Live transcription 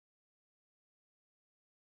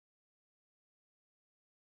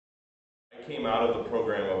came out of the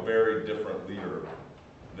program a very different leader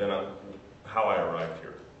than how I arrived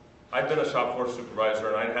here. I'd been a shop floor supervisor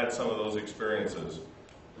and I'd had some of those experiences,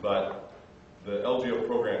 but the LGO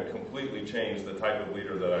program completely changed the type of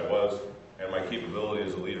leader that I was and my capability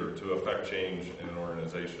as a leader to affect change in an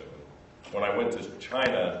organization. When I went to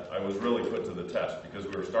China, I was really put to the test because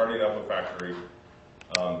we were starting up a factory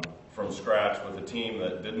from scratch with a team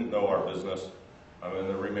that didn't know our business. I'm in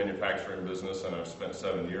the remanufacturing business and I've spent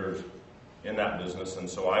 7 years in that business, and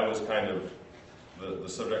so I was kind of the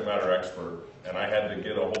subject matter expert, and I had to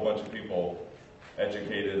get a whole bunch of people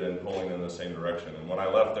educated and pulling in the same direction. And when I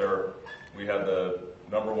left there, we had the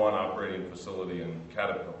 #1 operating facility in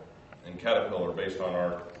Caterpillar based on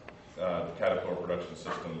our Caterpillar production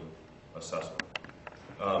system assessment.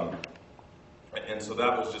 And so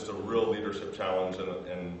that was just a real leadership challenge,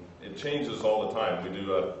 and it changes all the time. We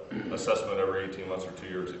do an assessment every 18 months or 2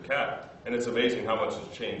 years at CAT, and it's amazing how much has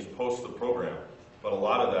changed post the program. But a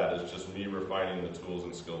lot of that is just me refining the tools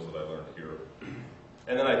and skills that I learned here.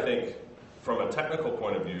 And then I think from a technical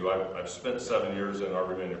point of view, I've spent 7 years in our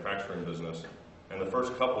remanufacturing business, and the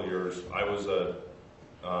first couple years I was a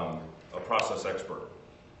process expert.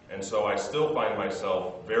 And so I still find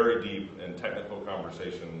myself very deep in technical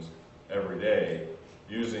conversations every day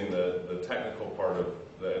using the technical part of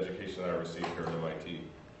the education that I received here at MIT.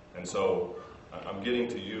 And so I'm getting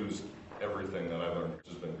to use everything that I learned, which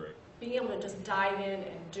has been great. Being able to just dive in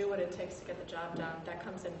and do what it takes to get the job done, that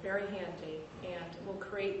comes in very handy and will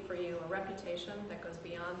create for you a reputation that goes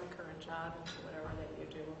beyond the current job into whatever that you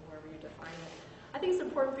do, wherever you define it. I think it's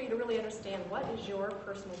important for you to really understand what is your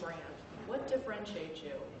personal brand, what differentiates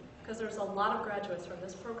you, because there's a lot of graduates from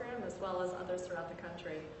this program as well as others throughout the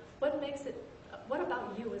country. What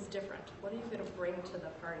about you is different? What are you going to bring to the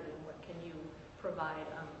party, and what can you provide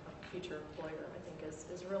a future employer, I think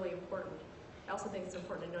is really important. I also think it's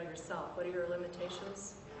important to know yourself. What are your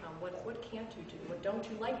limitations? What can't you do? What don't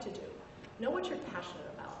you like to do? Know what you're passionate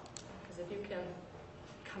about, because if you can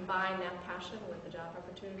combine that passion with the job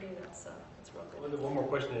opportunity, that's real good. One more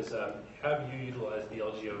question is, have you utilized the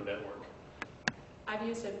LGO network? I've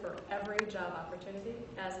used it for every job opportunity,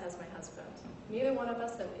 as has my husband. Neither one of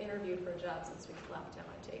us have interviewed for a job since we've left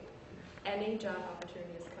MIT. Any job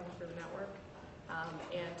opportunity has come through the network,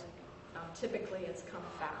 and typically it's come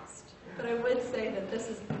fast. But I would say that this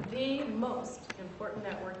is the most important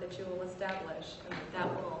network that you will establish, and that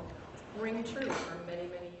will ring true for many,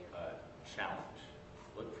 many years. Challenge.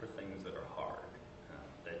 Look for things that are hard,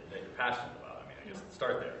 that you're passionate about. I mean, I guess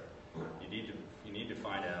start there. You need to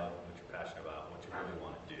find out what you're passionate about, what you really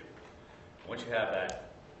want to do. Once you have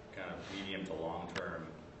that kind of medium to long-term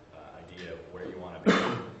idea of where you want to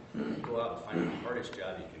be, you go out and find the hardest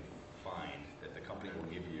job you can find that the company will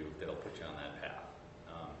give you that'll put you on that path.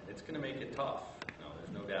 It's going to make it tough,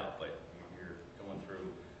 there's no doubt, but you're going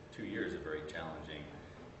through 2 years of very challenging,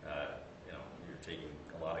 you're taking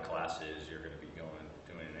a lot of classes, you're going to be doing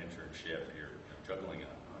an internship, you're juggling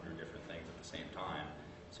 100 different things at the same time.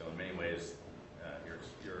 So in many ways,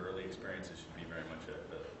 your early experiences should be very much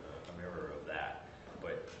a mirror of that.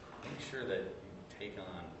 But make sure that you take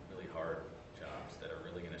on really hard jobs that are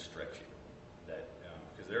really going to stretch you.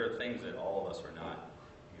 Because there are things that all of us are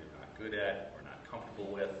either not good at or not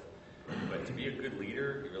comfortable with. But to be a good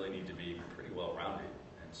leader, you really need to be pretty well-rounded.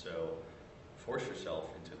 And so force yourself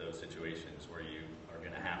into those situations where you are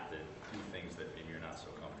going to have to do things that maybe you're not so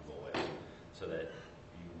comfortable with, so that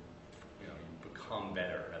you become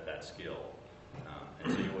better at that skill.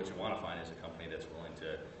 And so what you want to find is a company that's willing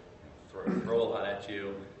to throw a lot at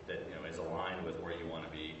you, that is aligned with where you want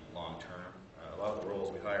to be long-term. A lot of the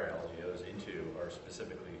roles we hire LGOs into are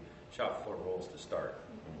specifically shop floor roles to start.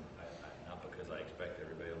 Not because I expect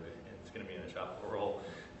everybody it's going to be in a shop floor role,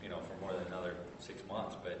 for more than another 6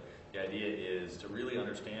 months. But the idea is to really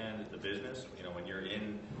understand the business. When you're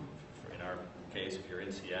in our case, if you're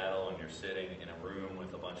in Seattle and you're sitting in a room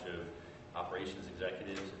with a bunch of operations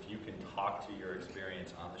executives, if you can talk to your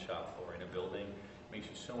experience on the shop floor in a building, it makes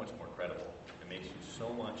you so much more credible. It makes you so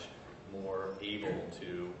much more able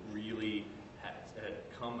to really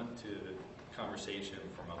come to the conversation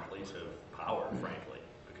from a place of power, frankly,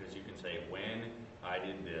 because you can say, when I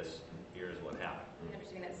did this, here's what happened.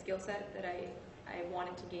 Understanding that skill set that I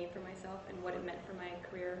wanted to gain for myself and what it meant for my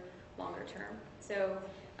career longer term. So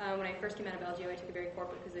when I first came out of LGO, I took a very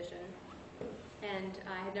corporate position. And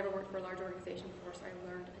I had never worked for a large organization before, so I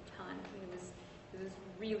learned a ton. I mean, it was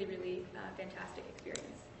really, really fantastic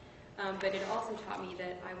experience. But it also taught me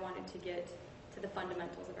that I wanted to get to the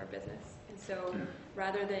fundamentals of our business. And so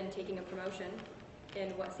rather than taking a promotion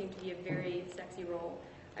in what seemed to be a very sexy role,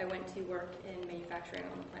 I went to work in manufacturing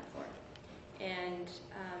on the plant floor. and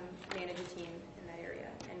manage a team in that area,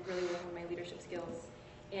 and really work on my leadership skills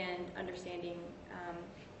and understanding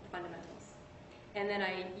the fundamentals. And then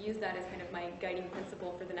I use that as kind of my guiding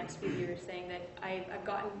principle for the next few years, saying that I've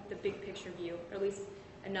gotten the big picture view, or at least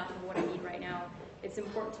enough of what I need right now. It's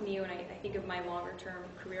important to me when I think of my longer term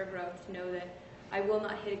career growth to know that I will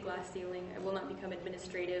not hit a glass ceiling, I will not become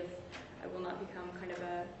administrative, I will not become kind of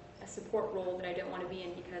a support role that I don't want to be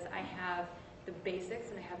in, because I have the basics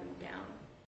and I have them down.